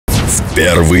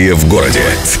Впервые в городе.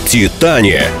 В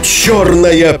Титане.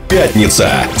 Черная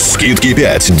пятница. Скидки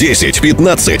 5, 10,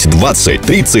 15, 20,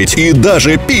 30 и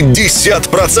даже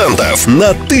 50%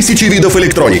 на тысячи видов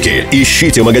электроники.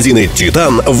 Ищите магазины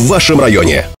 «Титан» в вашем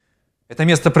районе. Это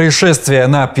место происшествия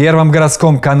на Первом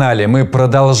городском канале. Мы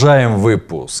продолжаем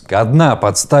выпуск. Одна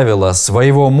подставила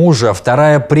своего мужа,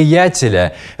 вторая –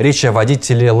 приятеля. Речь о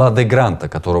водителе «Лады Гранта»,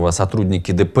 которого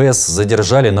сотрудники ДПС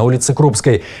задержали на улице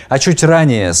Крупской. А чуть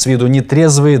ранее с виду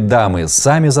нетрезвые дамы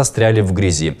сами застряли в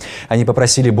грязи. Они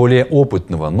попросили более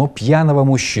опытного, но пьяного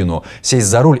мужчину сесть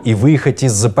за руль и выехать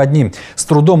из западни. С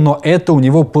трудом, но это у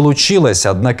него получилось.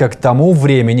 Однако к тому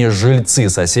времени жильцы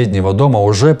соседнего дома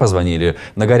уже позвонили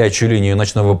на горячую линию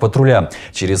ночного патруля.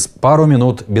 Через пару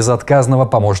минут безотказного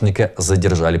помощника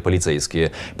задержали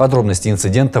полицейские. Подробности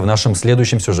инцидента в нашем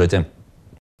следующем сюжете.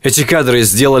 Эти кадры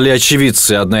сделали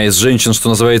очевидцы. Одна из женщин, что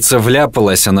называется,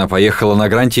 вляпалась. Она поехала на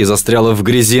Гранте и застряла в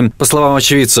грязи. По словам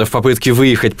очевидцев, попытки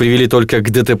выехать привели только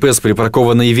к ДТП с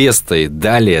припаркованной Вестой.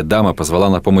 Далее дама позвала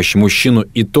на помощь мужчину,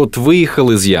 и тот выехал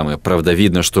из ямы. Правда,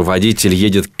 видно, что водитель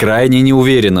едет крайне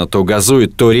неуверенно. То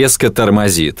газует, то резко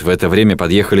тормозит. В это время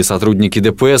подъехали сотрудники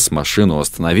ДПС, машину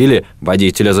остановили,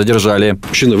 водителя задержали.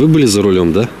 Мужчина, вы были за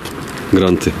рулем, да?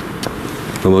 Гранты.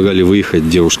 Помогали выехать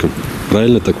девушкам.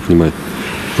 Правильно так понимаю?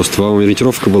 Просто вам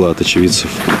ориентировка была от очевидцев.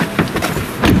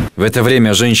 В это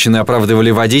время женщины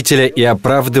оправдывали водителя и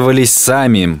оправдывались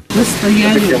сами. Мы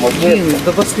стояли,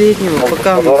 до последнего,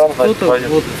 пока кто-то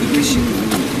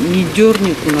не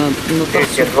дернет на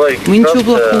трассу. Мы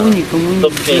ничего плохого никому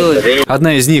не сделали.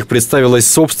 Одна из них представилась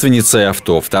собственницей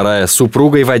авто, вторая –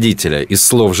 супругой водителя. Из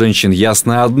слов женщин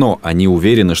ясно одно – они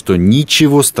уверены, что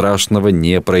ничего страшного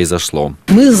не произошло.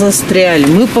 Мы застряли,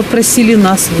 мы попросили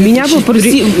нас. Меня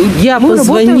попросили, я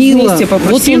позвонила, вместе,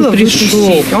 попросила, вот он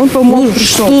пришел. Он помог,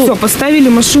 пришел. Все, поставили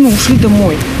машину, ушли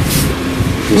домой.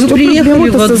 Мы приехали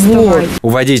во двор. У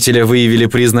водителя выявили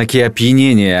признаки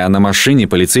опьянения, а на машине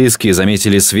полицейские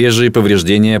заметили свежие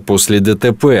повреждения после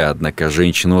ДТП. Однако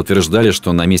женщины утверждали,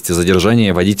 что на месте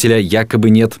задержания водителя якобы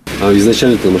нет. А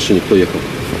изначально на машине кто ехал?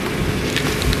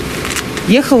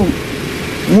 Ехал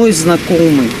мой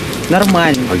знакомый,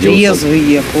 нормально, трезвый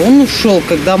ехал. Он ушел,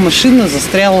 когда машина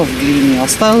застряла в глине,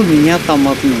 оставил меня там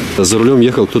одну. За рулем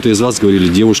ехал кто-то из вас, говорили,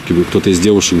 девушки, кто-то из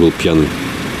девушек был пьяный.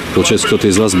 Получается, кто-то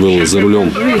из вас был за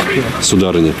рулем,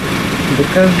 сударыня.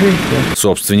 Докажите.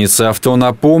 Собственницы авто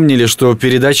напомнили, что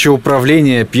передача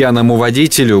управления пьяному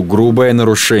водителю – грубое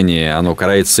нарушение. Оно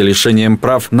карается лишением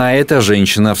прав. На это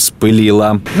женщина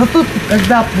вспылила. Но тут,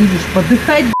 когда будешь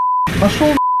подыхать,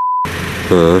 пошел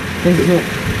То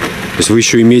есть вы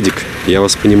еще и медик, я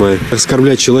вас понимаю.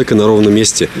 Оскорблять человека на ровном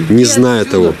месте, не зная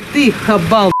того. Ты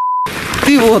хабал,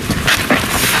 ты вот.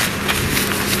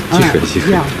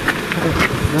 Тихо.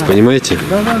 Понимаете?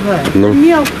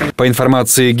 Да. По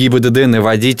информации ГИБДД, на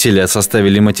водителя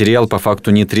составили материал по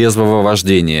факту нетрезвого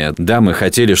вождения. Дамы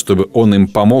хотели, чтобы он им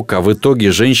помог, а в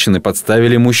итоге женщины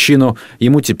подставили мужчину.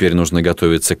 Ему теперь нужно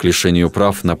готовиться к лишению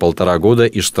прав на 1,5 года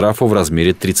и штрафу в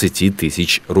размере 30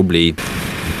 тысяч рублей.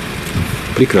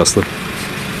 Прекрасно.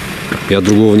 Я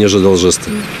другого не ожидал жеста.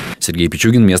 Сергей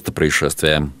Пичугин, место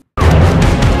происшествия.